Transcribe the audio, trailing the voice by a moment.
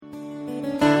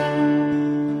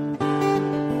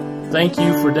Thank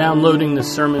you for downloading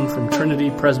this sermon from Trinity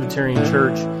Presbyterian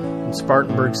Church in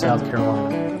Spartanburg, South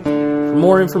Carolina. For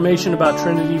more information about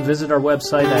Trinity, visit our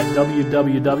website at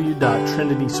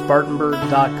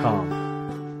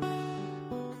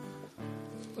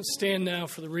www.trinityspartanburg.com. Let's stand now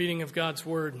for the reading of God's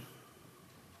Word.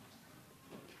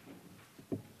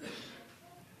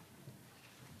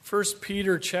 1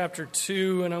 Peter chapter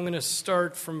 2, and I'm going to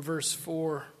start from verse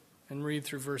 4 and read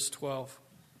through verse 12.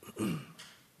 The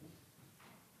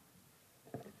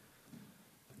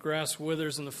grass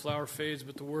withers and the flower fades,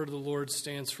 but the word of the Lord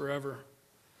stands forever.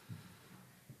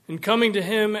 In coming to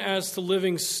him as to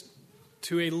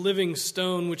a living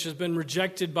stone, which has been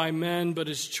rejected by men, but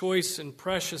is choice and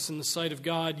precious in the sight of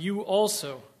God, you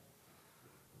also,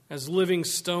 as living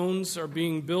stones, are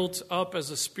being built up as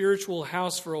a spiritual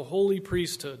house for a holy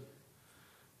priesthood,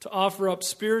 to offer up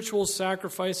spiritual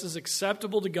sacrifices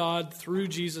acceptable to God through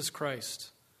Jesus Christ.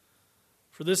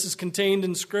 For this is contained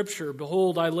in Scripture,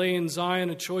 behold, I lay in Zion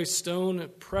a choice stone, a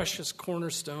precious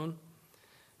cornerstone,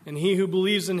 and he who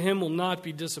believes in him will not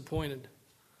be disappointed.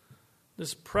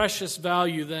 This precious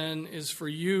value, then, is for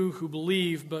you who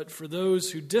believe, but for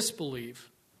those who disbelieve.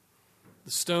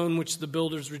 The stone which the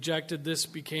builders rejected, this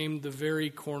became the very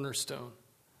cornerstone,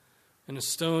 and a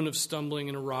stone of stumbling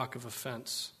and a rock of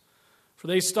offense. For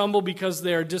they stumble because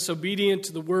they are disobedient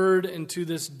to the word, and to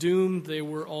this doom they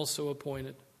were also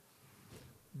appointed.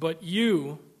 But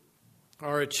you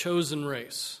are a chosen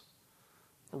race,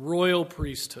 a royal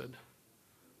priesthood,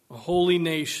 a holy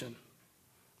nation,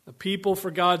 a people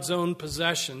for God's own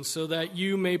possession, so that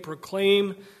you may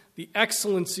proclaim the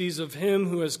excellencies of him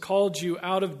who has called you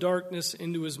out of darkness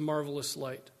into his marvelous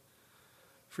light.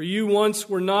 For you once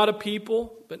were not a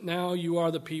people, but now you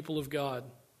are the people of God.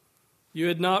 You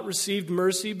had not received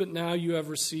mercy, but now you have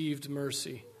received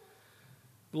mercy.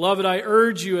 Beloved, I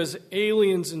urge you as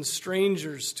aliens and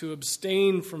strangers to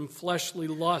abstain from fleshly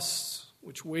lusts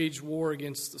which wage war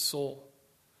against the soul.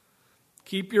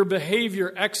 Keep your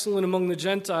behavior excellent among the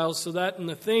Gentiles, so that in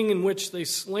the thing in which they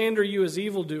slander you as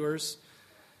evildoers,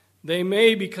 they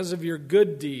may, because of your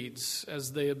good deeds,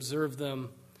 as they observe them,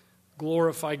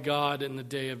 glorify God in the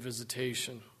day of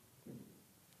visitation.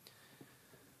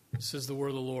 This is the word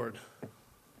of the Lord.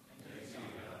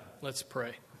 Let's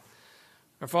pray.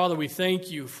 Our Father, we thank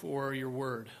you for your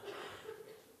word.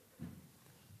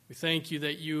 We thank you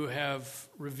that you have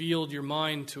revealed your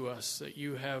mind to us, that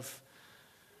you have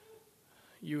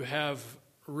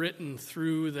written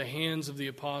through the hands of the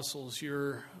apostles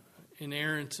your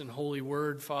inerrant and holy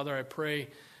word. Father, I pray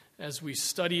as we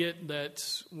study it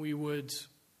that we would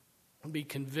be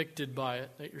convicted by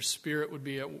it, that your Spirit would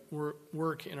be at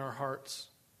work in our hearts.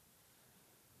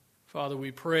 Father, we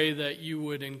pray that you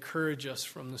would encourage us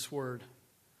from this word,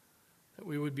 that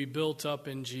we would be built up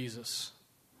in Jesus.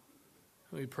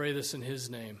 We pray this in his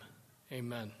name.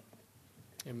 Amen.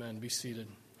 Amen. Be seated.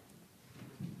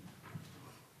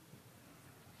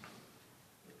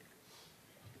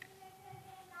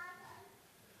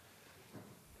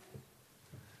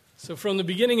 So from the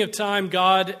beginning of time,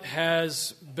 God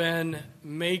has been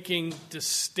making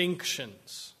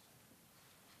distinctions.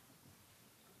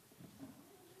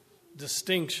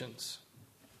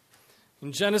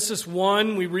 In Genesis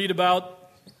 1, we read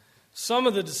about some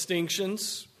of the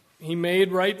distinctions he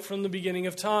made right from the beginning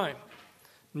of time.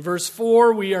 In verse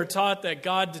 4, we are taught that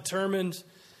God determined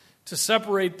to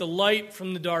separate the light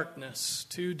from the darkness,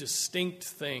 two distinct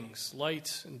things,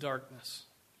 light and darkness.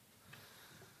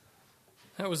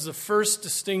 That was the first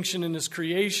distinction in his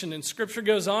creation. And Scripture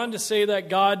goes on to say that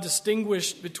God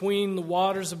distinguished between the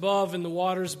waters above and the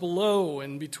waters below,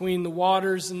 and between the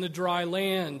waters and the dry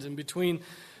land, and between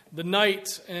the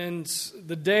night and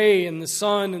the day, and the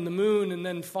sun and the moon. And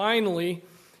then finally,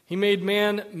 he made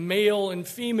man male and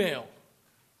female.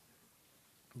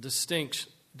 Distinct.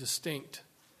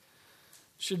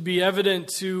 Should be evident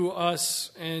to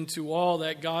us and to all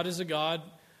that God is a God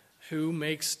who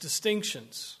makes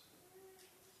distinctions.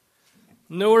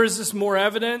 Nowhere is this more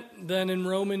evident than in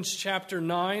Romans chapter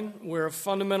 9, where a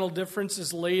fundamental difference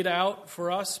is laid out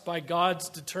for us by God's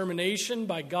determination,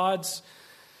 by God's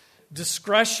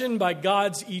discretion, by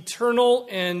God's eternal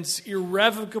and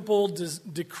irrevocable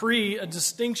decree. A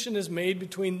distinction is made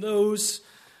between those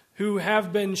who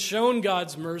have been shown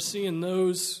God's mercy and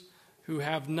those who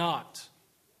have not.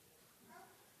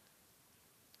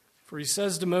 For he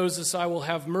says to Moses, I will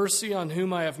have mercy on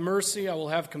whom I have mercy. I will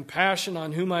have compassion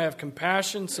on whom I have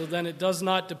compassion. So then it does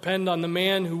not depend on the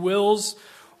man who wills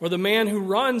or the man who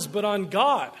runs, but on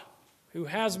God who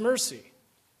has mercy.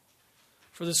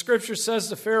 For the Scripture says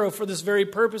to Pharaoh, for this very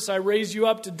purpose I raise you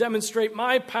up to demonstrate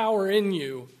my power in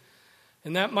you,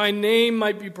 and that my name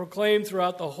might be proclaimed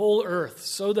throughout the whole earth.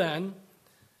 So then,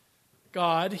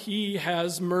 God, he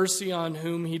has mercy on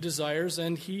whom he desires,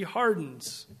 and he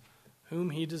hardens whom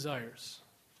he desires.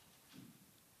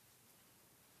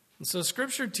 And so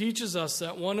Scripture teaches us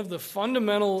that one of the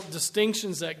fundamental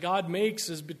distinctions that God makes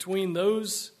is between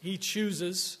those he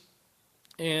chooses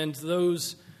and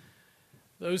those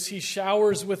he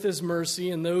showers with his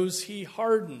mercy and those he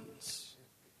hardens,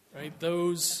 right?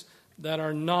 Those that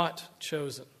are not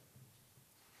chosen.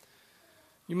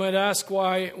 You might ask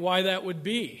why that would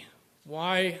be.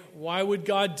 Why would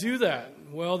God do that?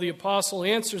 Well, the apostle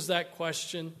answers that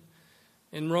question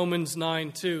in Romans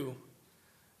 9:2.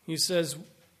 He says,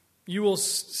 "You will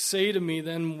say to me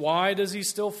then, why does he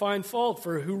still find fault?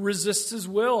 For who resists his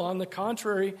will? On the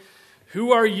contrary,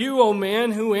 who are you, O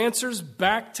man, who answers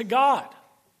back to God?"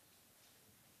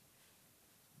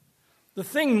 The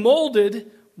thing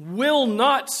molded will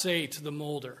not say to the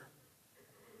molder,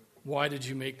 "Why did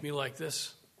you make me like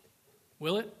this?"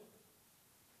 Will it?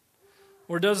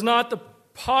 Or does not the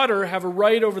potter have a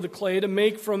right over the clay to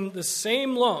make from the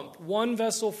same lump one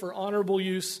vessel for honorable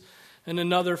use and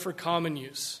another for common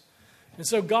use? And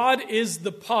so God is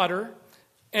the potter,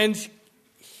 and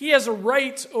he has a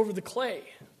right over the clay,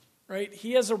 right?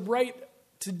 He has a right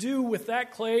to do with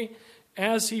that clay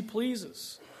as he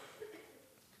pleases.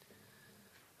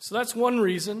 So that's one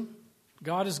reason.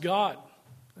 God is God.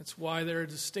 That's why there are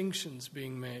distinctions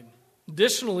being made.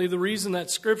 Additionally, the reason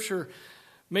that Scripture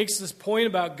makes this point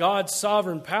about God's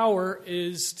sovereign power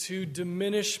is to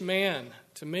diminish man,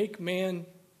 to make man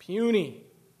puny,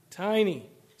 tiny,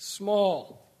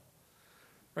 small.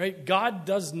 Right? God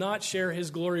does not share his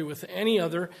glory with any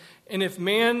other, and if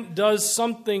man does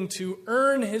something to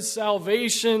earn his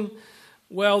salvation,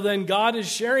 well, then God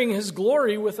is sharing his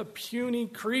glory with a puny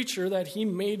creature that he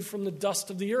made from the dust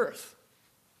of the earth.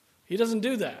 He doesn't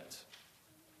do that.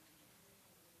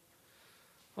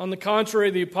 On the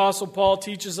contrary, the Apostle Paul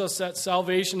teaches us that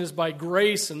salvation is by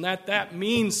grace and that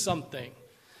means something.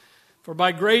 For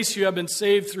by grace you have been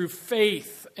saved through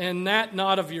faith, and that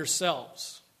not of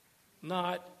yourselves.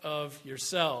 Not of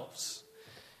yourselves.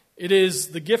 It is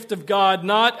the gift of God,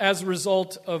 not as a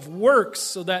result of works,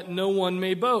 so that no one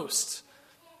may boast.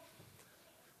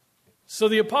 So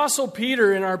the Apostle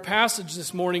Peter in our passage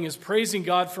this morning is praising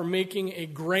God for making a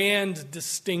grand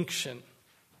distinction.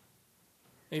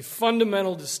 A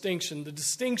fundamental distinction. The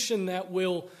distinction that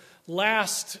will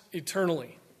last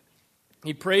eternally.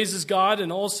 He praises God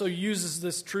and also uses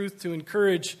this truth to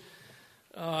encourage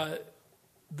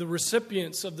the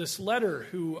recipients of this letter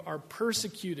who are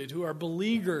persecuted, who are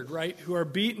beleaguered, right? Who are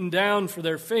beaten down for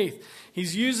their faith.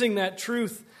 He's using that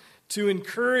truth to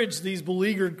encourage these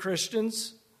beleaguered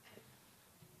Christians.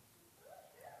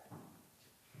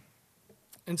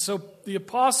 And so the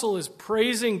apostle is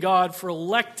praising God for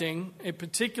electing a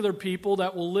particular people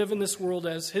that will live in this world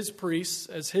as his priests,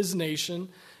 as his nation,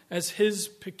 as his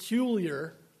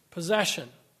peculiar possession.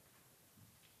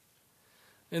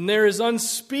 And there is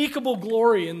unspeakable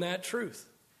glory in that truth.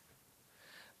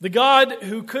 The God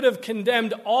who could have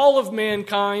condemned all of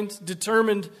mankind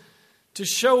determined to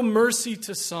show mercy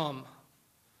to some,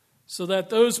 so that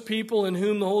those people in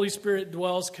whom the Holy Spirit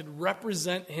dwells could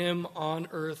represent him on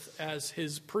earth as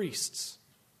his priests.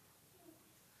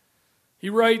 He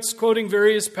writes, quoting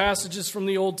various passages from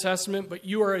the Old Testament, "But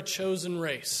you are a chosen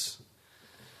race."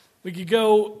 We could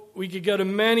go to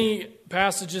many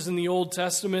passages in the Old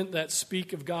Testament that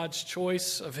speak of God's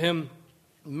choice, of him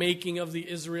making of the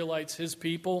Israelites his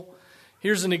people.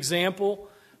 Here's an example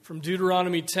from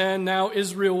Deuteronomy 10. "Now,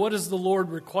 Israel, what does the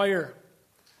Lord require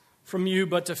from you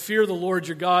but to fear the Lord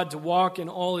your God, to walk in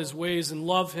all his ways and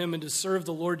love him, and to serve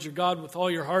the Lord your God with all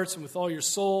your hearts and with all your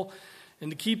soul, and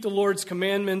to keep the Lord's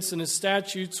commandments and his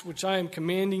statutes, which I am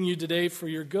commanding you today for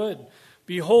your good.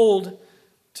 Behold,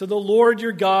 to the Lord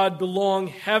your God belong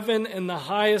heaven and the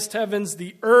highest heavens,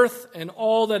 the earth and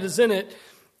all that is in it.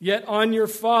 Yet on your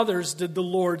fathers did the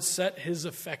Lord set his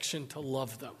affection to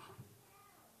love them.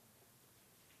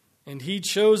 And he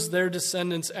chose their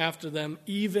descendants after them,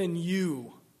 even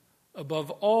you,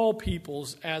 above all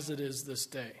peoples, as it is this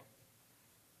day."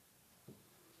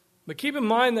 But keep in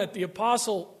mind that the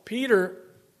Apostle Peter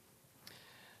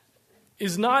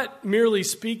is not merely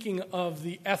speaking of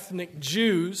the ethnic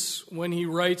Jews when he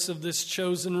writes of this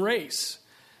chosen race.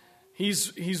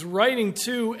 He's writing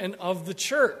to and of the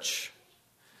church,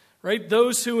 right?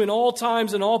 Those who in all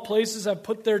times and all places have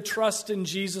put their trust in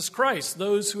Jesus Christ.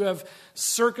 Those who have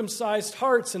circumcised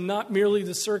hearts and not merely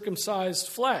the circumcised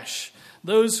flesh.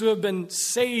 Those who have been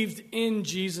saved in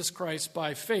Jesus Christ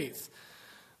by faith.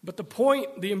 But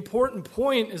the important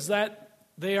point is that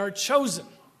they are chosen.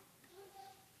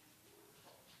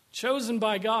 Chosen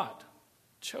by God.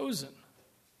 Chosen.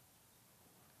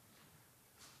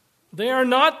 They are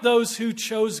not those who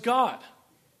chose God.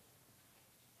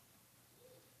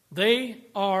 They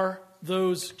are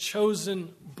those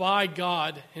chosen by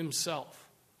God himself.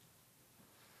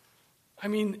 I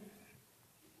mean,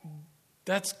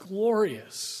 that's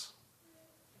glorious.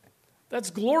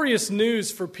 That's glorious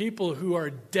news for people who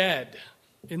are dead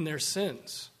in their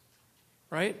sins,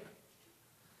 right?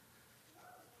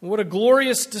 What a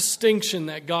glorious distinction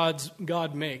that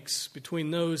God makes between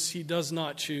those he does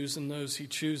not choose and those he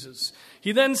chooses.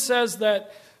 He then says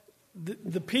that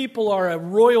the people are a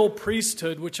royal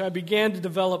priesthood, which I began to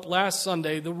develop last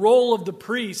Sunday. The role of the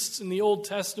priests in the Old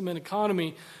Testament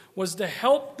economy was to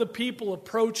help the people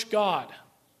approach God.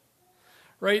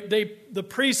 Right? The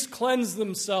priests cleansed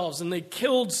themselves and they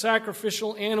killed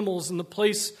sacrificial animals in the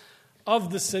place of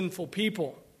the sinful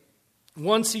people.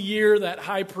 Once a year, that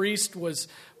high priest was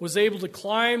able to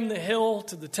climb the hill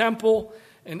to the temple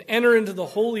and enter into the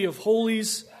Holy of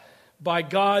Holies by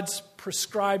God's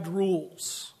prescribed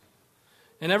rules.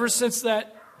 And ever since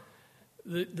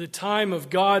the time of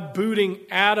God booting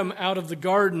Adam out of the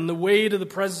garden, the way to the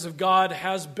presence of God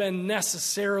has been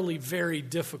necessarily very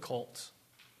difficult.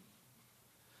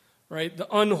 Right?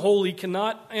 The unholy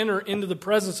cannot enter into the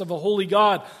presence of a holy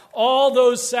God. All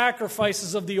those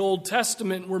sacrifices of the Old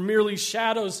Testament were merely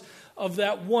shadows of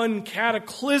that one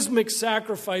cataclysmic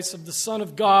sacrifice of the Son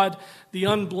of God, the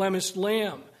unblemished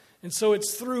Lamb. And so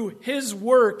it's through his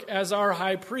work as our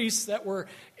high priest that we're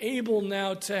able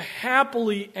now to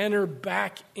happily enter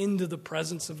back into the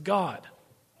presence of God.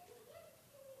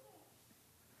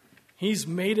 He's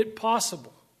made it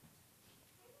possible.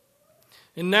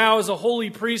 And now, as a holy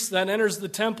priest that enters the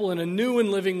temple in a new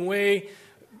and living way,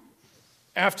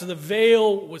 after the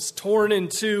veil was torn in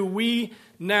two, we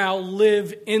now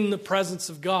live in the presence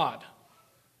of God.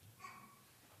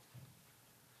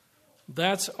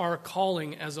 That's our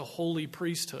calling as a holy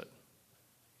priesthood.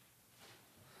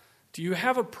 Do you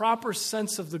have a proper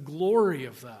sense of the glory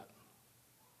of that?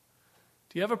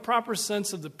 Do you have a proper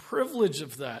sense of the privilege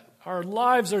of that? Our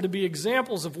lives are to be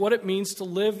examples of what it means to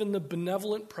live in the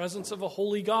benevolent presence of a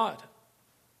holy God.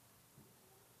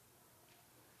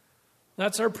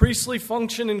 That's our priestly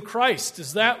function in Christ.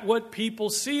 Is that what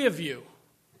people see of you?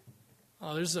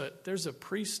 Oh, there's a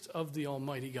priest of the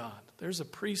Almighty God. There's a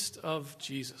priest of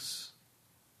Jesus.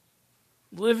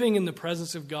 Living in the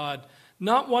presence of God,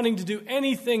 not wanting to do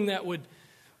anything that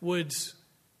would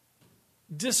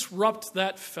disrupt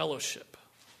that fellowship.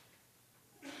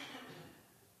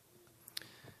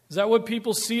 Is that what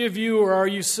people see of you, or are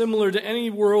you similar to any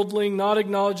worldling, not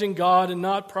acknowledging God and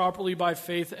not properly by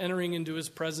faith entering into his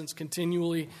presence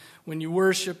continually when you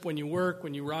worship, when you work,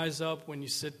 when you rise up, when you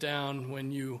sit down,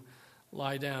 when you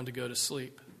lie down to go to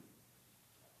sleep?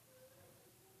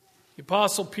 The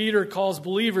Apostle Peter calls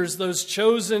believers, those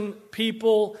chosen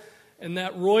people and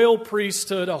that royal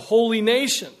priesthood, a holy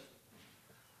nation.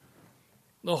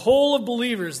 The whole of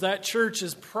believers, that church,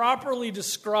 is properly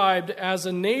described as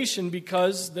a nation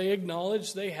because they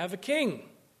acknowledge they have a king.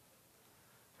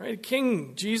 Right? A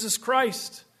king, Jesus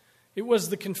Christ. It was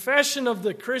the confession of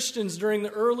the Christians during the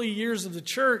early years of the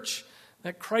church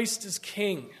that Christ is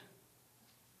king.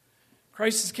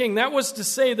 Christ is king. That was to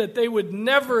say that they would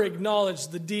never acknowledge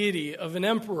the deity of an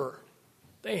emperor.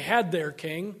 They had their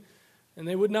king, and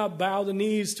they would not bow the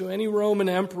knees to any Roman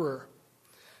emperor.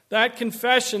 That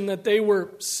confession that they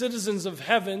were citizens of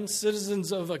heaven,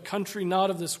 citizens of a country not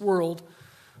of this world,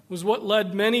 was what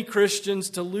led many Christians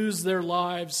to lose their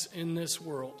lives in this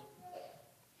world.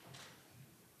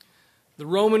 The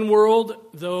Roman world,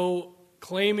 though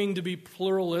claiming to be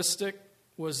pluralistic,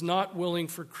 was not willing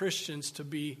for Christians to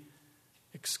be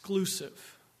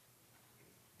exclusive.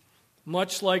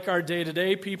 Much like our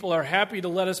day-to-day, people are happy to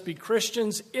let us be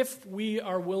Christians if we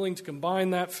are willing to combine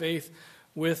that faith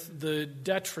with the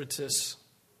detritus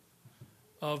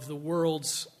of the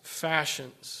world's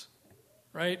fashions,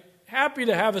 right? Happy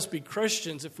to have us be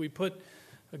Christians if we put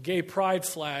a gay pride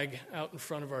flag out in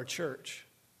front of our church.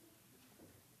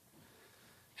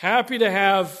 Happy to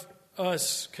have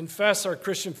us confess our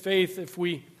Christian faith if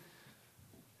we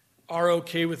are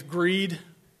okay with greed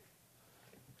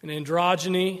and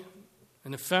androgyny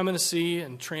and effeminacy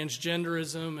and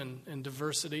transgenderism and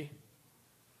diversity.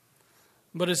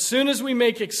 But as soon as we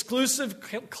make exclusive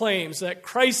claims that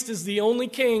Christ is the only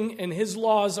king and his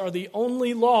laws are the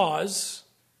only laws,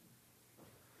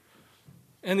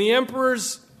 and the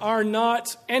emperors are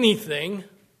not anything,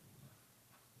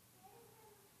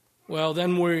 well,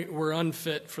 then we're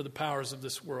unfit for the powers of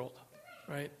this world,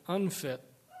 right? Unfit.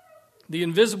 The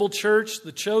invisible church,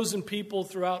 the chosen people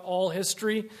throughout all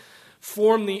history,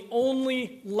 form the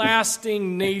only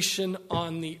lasting nation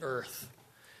on the earth.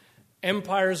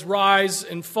 Empires rise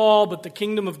and fall, but the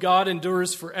kingdom of God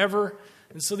endures forever.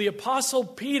 And so the Apostle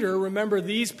Peter, remember,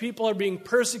 these people are being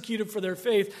persecuted for their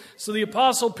faith. So the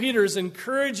Apostle Peter is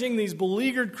encouraging these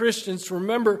beleaguered Christians to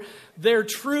remember their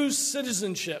true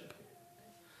citizenship,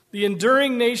 the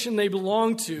enduring nation they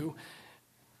belong to,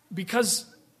 because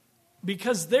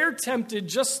they're tempted,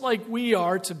 just like we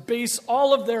are, to base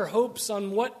all of their hopes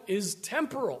on what is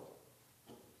temporal.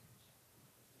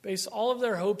 Base all of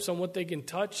their hopes on what they can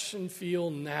touch and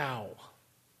feel now.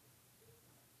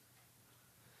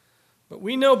 But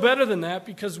we know better than that,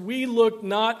 because we look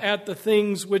not at the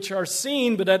things which are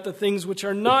seen, but at the things which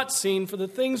are not seen. For the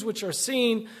things which are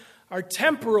seen are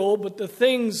temporal, but the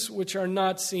things which are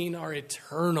not seen are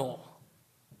eternal.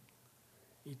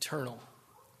 Eternal.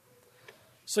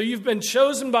 So you've been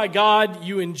chosen by God,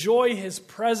 you enjoy His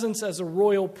presence as a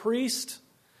royal priest,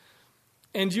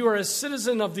 and you are a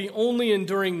citizen of the only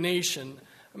enduring nation.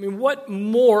 I mean, what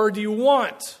more do you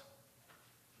want?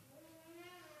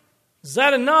 Is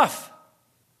that enough?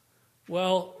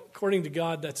 Well, according to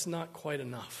God, that's not quite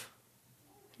enough.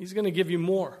 He's going to give you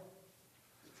more.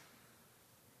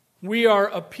 We are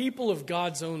a people of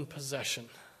God's own possession.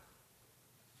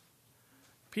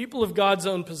 People of God's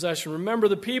own possession. Remember,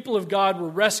 the people of God were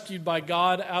rescued by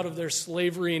God out of their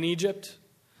slavery in Egypt.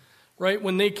 Right?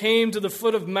 When they came to the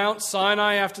foot of Mount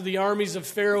Sinai after the armies of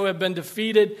Pharaoh had been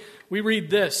defeated, we read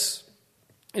this.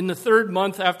 In the 3rd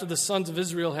month after the sons of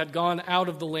Israel had gone out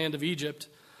of the land of Egypt,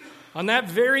 on that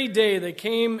very day they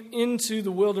came into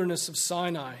the wilderness of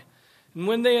Sinai. And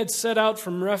when they had set out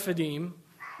from Rephidim,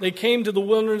 they came to the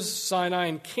wilderness of Sinai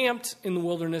and camped in the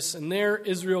wilderness, and there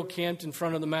Israel camped in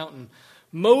front of the mountain.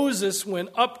 Moses went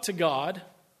up to God,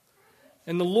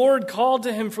 and the Lord called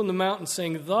to him from the mountain,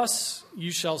 saying, Thus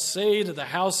you shall say to the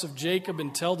house of Jacob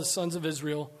and tell the sons of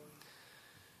Israel,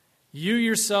 You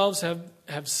yourselves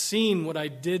have seen what I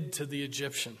did to the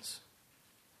Egyptians,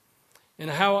 and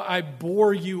how I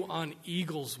bore you on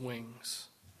eagle's wings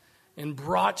and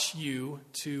brought you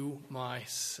to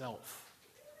myself.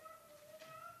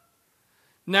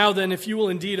 Now then, if you will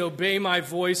indeed obey my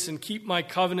voice and keep my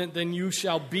covenant, then you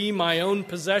shall be my own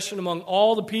possession among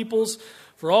all the peoples,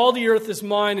 for all the earth is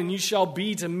mine, and you shall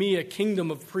be to me a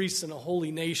kingdom of priests and a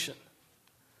holy nation.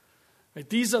 Right,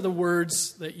 these are the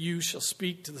words that you shall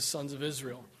speak to the sons of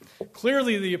Israel.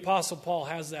 Clearly, the Apostle Paul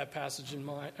has that passage in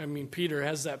mind. Peter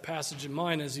has that passage in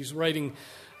mind as he's writing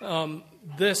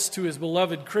this to his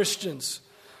beloved Christians.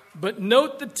 But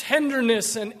note the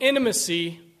tenderness and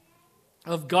intimacy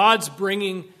of God's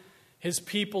bringing His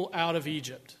people out of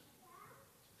Egypt.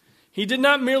 He did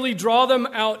not merely draw them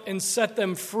out and set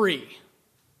them free.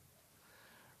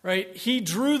 Right? He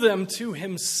drew them to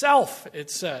Himself, it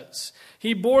says.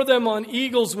 He bore them on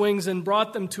eagle's wings and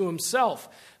brought them to Himself.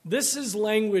 This is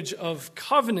language of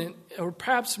covenant, or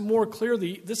perhaps more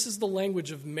clearly, this is the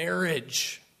language of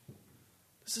marriage.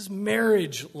 This is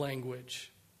marriage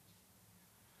language.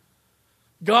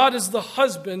 God is the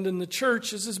husband and the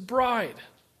church is His bride.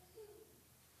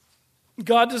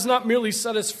 God does not merely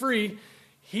set us free,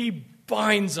 He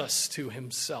binds us to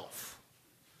Himself.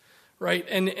 Right?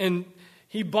 And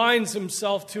He binds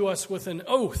Himself to us with an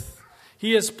oath.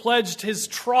 He has pledged His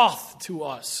troth to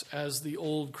us, as the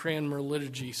old Cranmer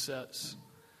liturgy says.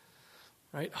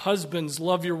 Right? Husbands,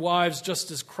 love your wives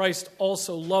just as Christ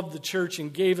also loved the church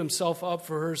and gave Himself up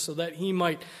for her, so that He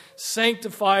might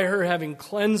sanctify her, having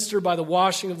cleansed her by the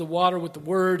washing of the water with the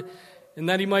word, and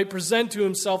that He might present to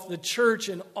Himself the church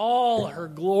in all her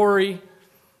glory,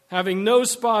 having no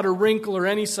spot or wrinkle or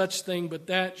any such thing, but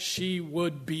that she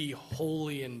would be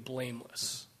holy and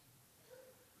blameless.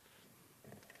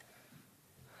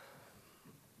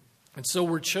 And so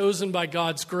we're chosen by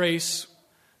God's grace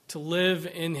to live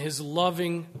in His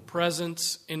loving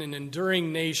presence in an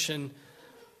enduring nation,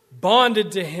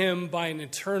 bonded to Him by an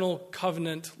eternal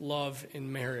covenant love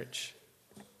in marriage.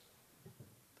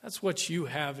 That's what you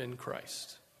have in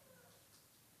Christ.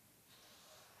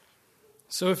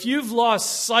 So if you've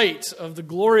lost sight of the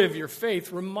glory of your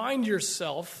faith, remind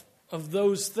yourself of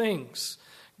those things.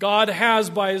 God has,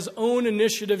 by His own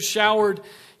initiative, showered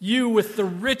you with the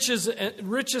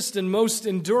richest and most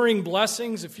enduring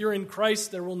blessings. If you're in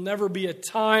Christ, there will never be a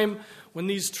time when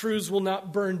these truths will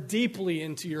not burn deeply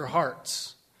into your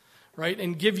hearts, right?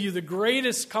 And give you the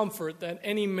greatest comfort that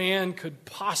any man could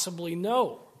possibly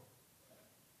know.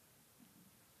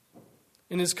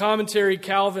 In his commentary,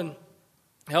 Calvin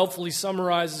helpfully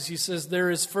summarizes, he says, there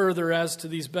is further, as to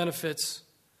these benefits,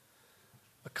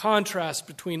 a contrast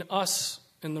between us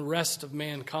and the rest of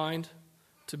mankind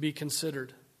to be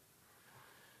considered.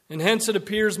 And hence it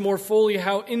appears more fully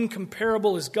how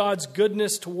incomparable is God's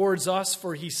goodness towards us,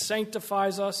 for he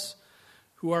sanctifies us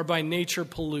who are by nature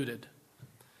polluted.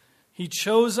 He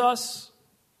chose us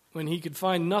when he could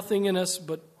find nothing in us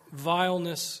but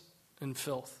vileness and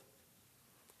filth.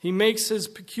 He makes his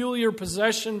peculiar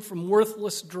possession from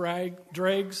worthless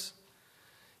dregs.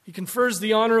 He confers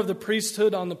the honor of the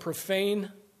priesthood on the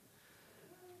profane.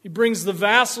 He brings the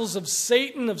vassals of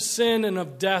Satan, of sin, and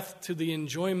of death to the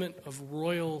enjoyment of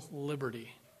royal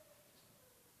liberty.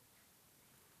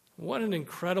 What an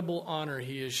incredible honor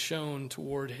he has shown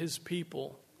toward his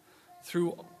people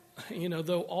through,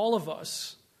 though all of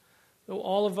us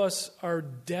are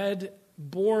dead,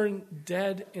 born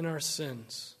dead in our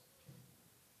sins.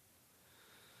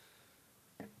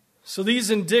 So these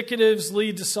indicatives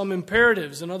lead to some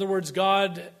imperatives. In other words,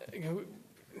 given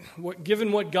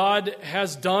what God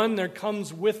has done, there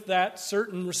comes with that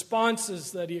certain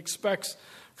responses that he expects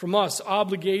from us.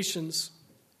 Obligations,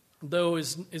 though,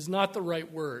 is not the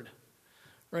right word.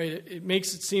 Right? It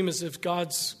makes it seem as if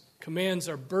God's commands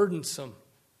are burdensome,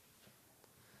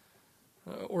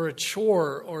 or a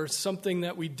chore, or something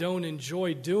that we don't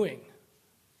enjoy doing.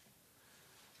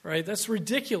 Right? That's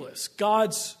ridiculous.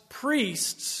 God's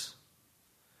priests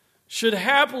should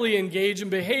happily engage in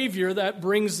behavior that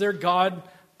brings their God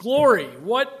glory.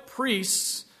 What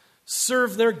priests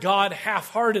serve their God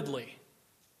half-heartedly?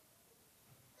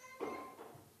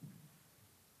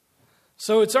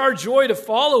 So it's our joy to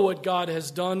follow what God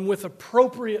has done with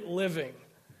appropriate living,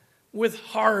 with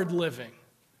hard living.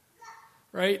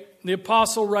 Right? The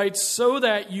apostle writes, so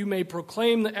that you may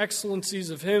proclaim the excellencies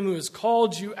of him who has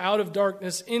called you out of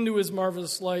darkness into his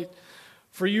marvelous light.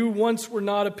 For you once were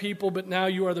not a people, but now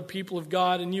you are the people of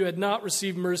God, and you had not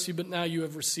received mercy, but now you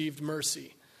have received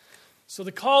mercy. So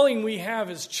the calling we have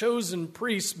as chosen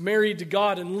priests, married to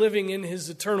God and living in his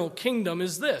eternal kingdom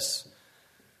is this: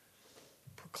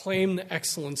 proclaim the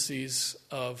excellencies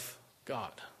of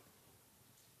God.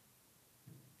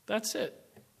 That's it.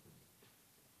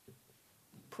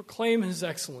 Proclaim his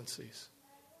excellencies.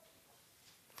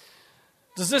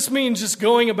 Does this mean just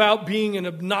going about being an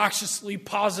obnoxiously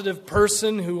positive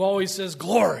person who always says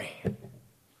glory?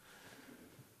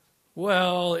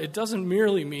 Well, it doesn't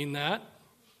merely mean that.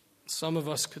 Some of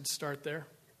us could start there.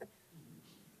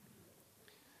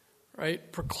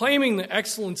 Right? Proclaiming the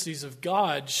excellencies of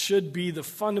God should be the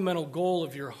fundamental goal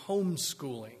of your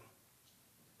homeschooling.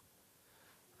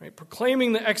 Right?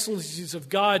 Proclaiming the excellencies of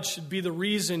God should be the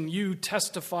reason you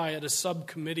testify at a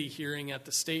subcommittee hearing at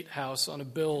the State House on a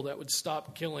bill that would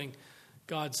stop killing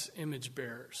God's image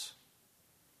bearers.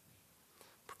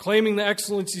 Proclaiming the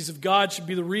excellencies of God should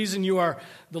be the reason you are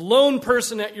the lone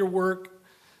person at your work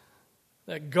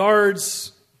that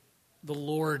guards the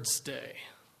Lord's day.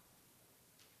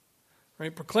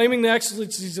 Right? Proclaiming the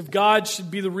excellencies of God should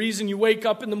be the reason you wake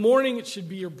up in the morning. It should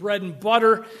be your bread and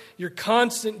butter, your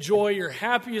constant joy, your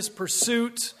happiest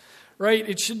pursuit. Right?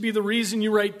 It should be the reason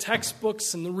you write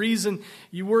textbooks, and the reason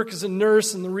you work as a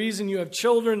nurse, and the reason you have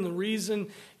children, the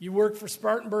reason you work for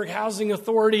Spartanburg Housing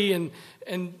Authority, and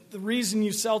the reason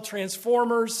you sell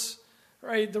transformers.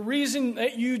 Right? The reason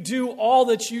that you do all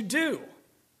that you do.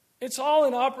 It's all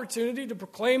an opportunity to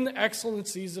proclaim the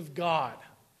excellencies of God.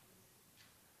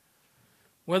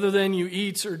 Whether then you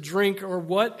eat or drink or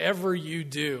whatever you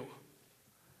do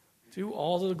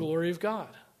all to the glory of God.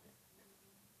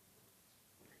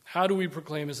 How do we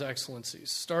proclaim his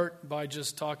excellencies? Start by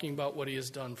just talking about what he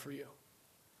has done for you.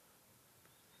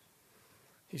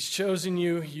 He's chosen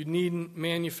you. You needn't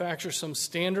manufacture some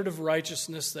standard of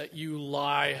righteousness that you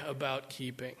lie about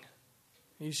keeping.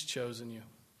 He's chosen you.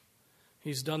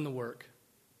 He's done the work.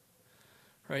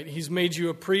 Right? He's made you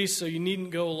a priest, so you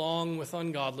needn't go along with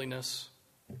ungodliness.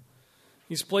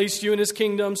 He's placed you in his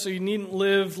kingdom, so you needn't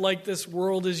live like this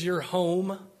world is your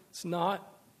home. It's not.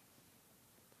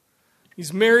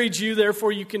 He's married you,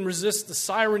 therefore you can resist the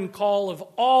siren call of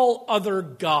all other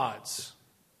gods.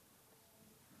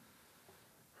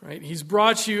 Right? He's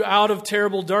brought you out of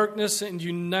terrible darkness, and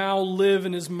you now live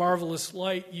in his marvelous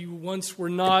light. You once were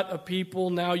not a people,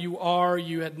 now you are.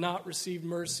 You had not received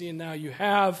mercy, and now you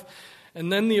have. And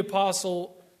then the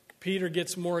apostle Peter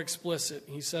gets more explicit.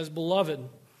 He says, "Beloved,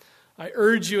 I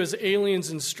urge you as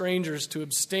aliens and strangers to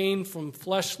abstain from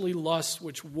fleshly lusts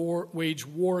which wage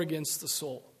war against the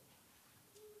soul.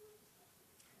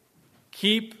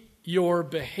 Keep your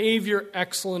behavior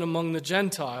excellent among the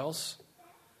Gentiles,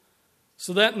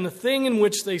 so that in the thing in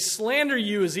which they slander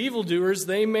you as evildoers,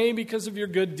 they may, because of your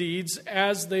good deeds,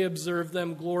 as they observe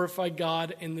them, glorify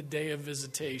God in the day of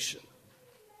visitation."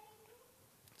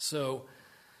 So,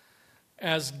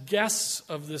 as guests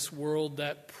of this world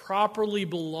that properly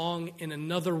belong in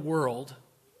another world,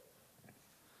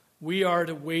 we are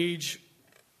to wage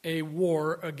a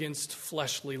war against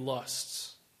fleshly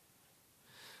lusts.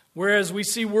 Whereas we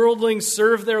see worldlings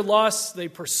serve their lusts, they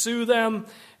pursue them,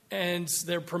 and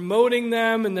they're promoting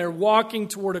them, and they're walking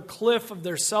toward a cliff of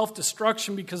their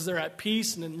self-destruction because they're at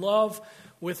peace and in love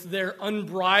with their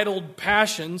unbridled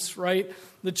passions, right?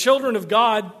 The children of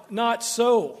God, not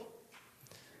so.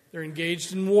 They're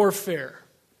engaged in warfare.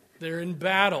 They're in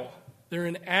battle. They're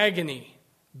in agony,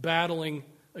 battling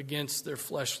against their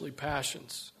fleshly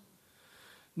passions.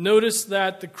 Notice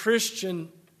that the Christian's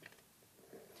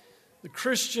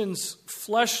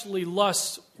fleshly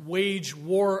lusts wage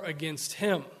war against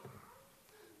him.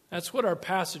 That's what our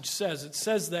passage says. It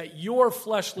says that your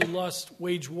fleshly lusts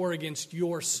wage war against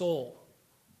your soul.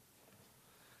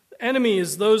 The enemy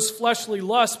is those fleshly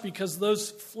lusts because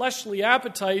those fleshly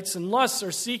appetites and lusts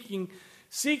are seeking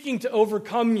to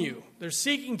overcome you. They're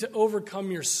seeking to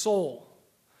overcome your soul.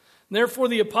 And therefore,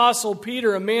 the Apostle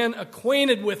Peter, a man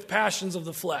acquainted with passions of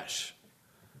the flesh,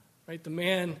 right? The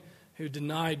man who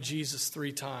denied Jesus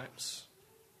 3 times.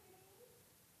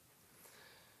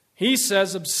 He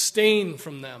says, abstain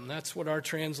from them. That's what our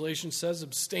translation says,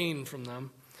 abstain from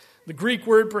them. The Greek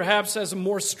word perhaps has a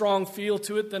more strong feel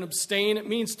to it than abstain. It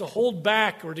means to hold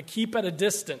back or to keep at a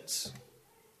distance.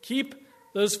 Keep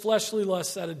those fleshly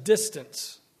lusts at a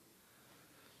distance.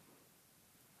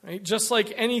 Right? Just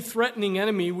like any threatening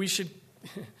enemy, we should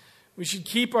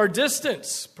keep our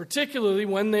distance, particularly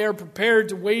when they are prepared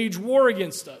to wage war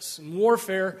against us. In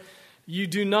warfare, you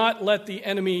do not let the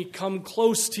enemy come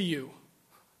close to you.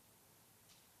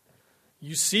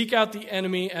 You seek out the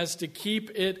enemy as to keep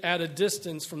it at a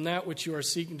distance from that which you are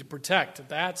seeking to protect.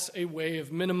 That's a way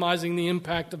of minimizing the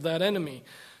impact of that enemy.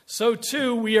 So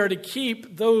too, we are to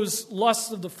keep those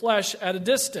lusts of the flesh at a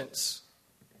distance.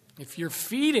 If you're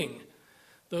feeding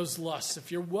those lusts,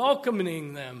 if you're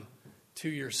welcoming them to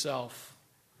yourself,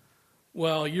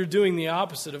 well, you're doing the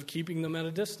opposite of keeping them at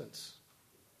a distance.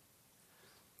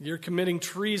 You're committing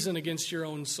treason against your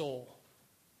own soul.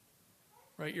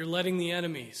 Right? You're letting the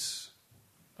enemies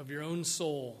of your own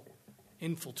soul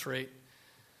infiltrate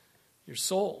your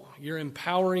soul. You're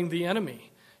empowering the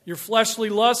enemy. Your fleshly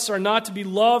lusts are not to be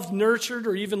loved, nurtured,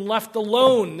 or even left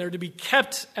alone. They're to be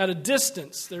kept at a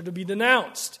distance. They're to be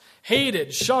denounced,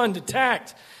 hated, shunned,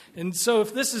 attacked. And so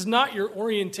if this is not your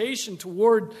orientation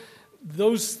toward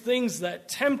those things that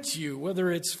tempt you,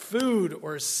 whether it's food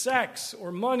or sex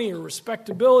or money or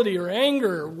respectability or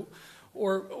anger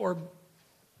or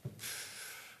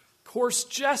coarse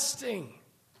jesting,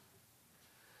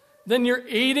 then you're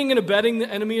aiding and abetting the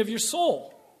enemy of your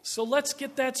soul. So let's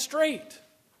get that straight.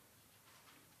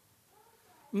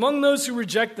 Among those who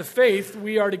reject the faith,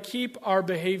 we are to keep our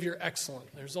behavior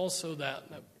excellent. There's also that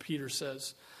Peter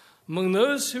says. Among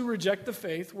those who reject the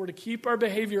faith, we're to keep our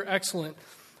behavior excellent,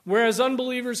 whereas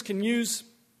unbelievers can use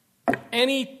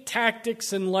any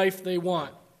tactics in life they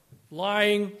want.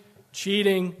 Lying,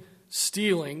 cheating,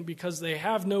 stealing, because they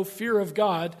have no fear of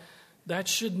God. That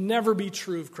should never be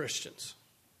true of Christians.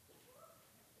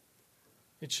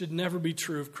 It should never be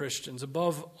true of Christians.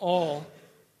 Above all,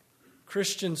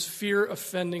 Christians fear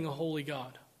offending a holy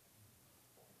God.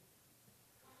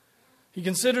 He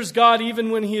considers God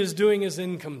even when he is doing his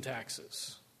income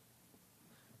taxes,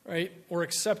 right? Or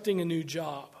accepting a new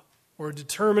job, or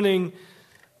determining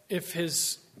if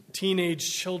his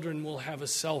teenage children will have a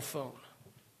cell phone,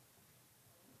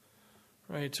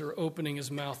 right? Or opening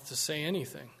his mouth to say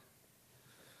anything.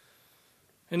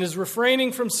 And his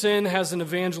refraining from sin has an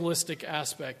evangelistic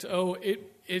aspect.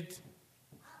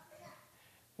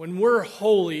 When we're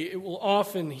holy, it will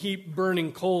often heap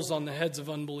burning coals on the heads of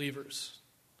unbelievers.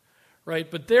 Right?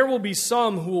 But there will be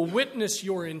some who will witness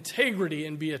your integrity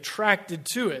and be attracted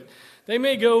to it. They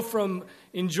may go from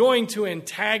enjoying to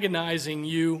antagonizing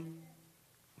you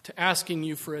to asking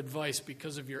you for advice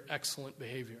because of your excellent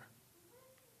behavior.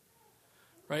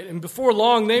 Right? And before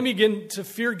long, they begin to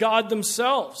fear God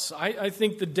themselves. I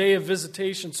think the day of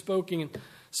visitation spoken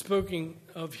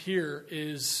of here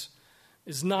is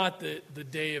not the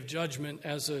day of judgment,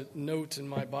 as a note in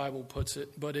my Bible puts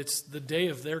it, but it's the day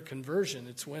of their conversion.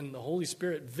 It's when the Holy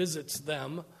Spirit visits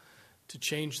them to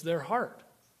change their heart.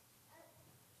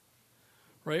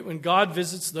 Right? When God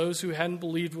visits those who hadn't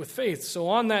believed with faith. So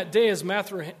on that day, as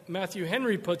Matthew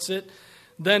Henry puts it,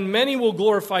 then many will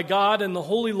glorify God, and the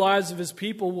holy lives of his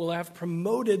people will have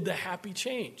promoted the happy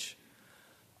change.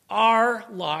 Our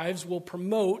lives will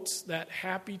promote that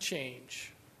happy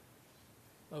change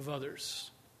of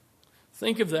others.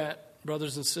 Think of that,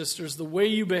 brothers and sisters. The way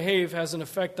you behave has an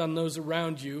effect on those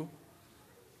around you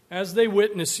as they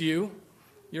witness you,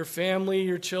 your family,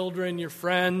 your children, your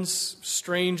friends,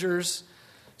 strangers.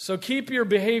 So keep your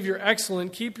behavior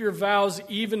excellent, keep your vows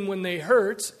even when they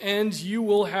hurt, and you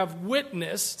will have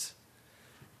witnessed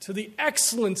to the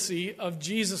excellency of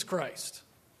Jesus Christ.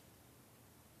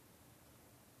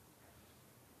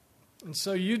 And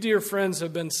so you, dear friends,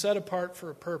 have been set apart for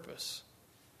a purpose.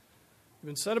 You've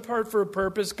been set apart for a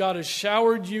purpose. God has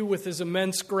showered you with His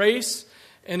immense grace,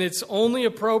 and it's only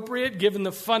appropriate, given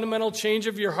the fundamental change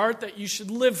of your heart, that you should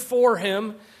live for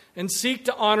Him and seek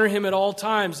to honor Him at all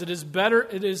times.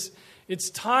 It's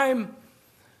time,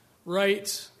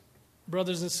 right,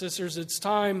 brothers and sisters, it's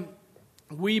time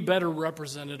we better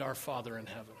represented our Father in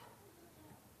heaven.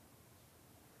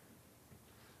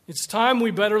 It's time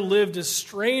we better lived as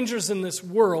strangers in this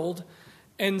world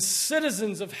and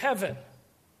citizens of heaven.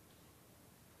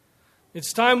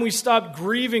 It's time we stopped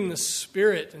grieving the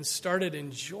Spirit and started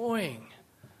enjoying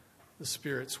the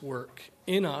Spirit's work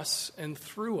in us and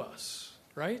through us,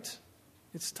 right?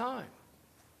 It's time.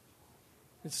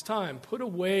 It's time. Put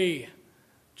away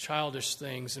childish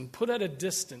things and put at a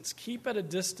distance, keep at a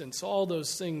distance all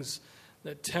those things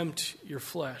that tempt your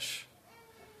flesh.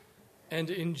 And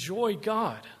enjoy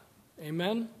God.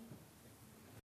 Amen?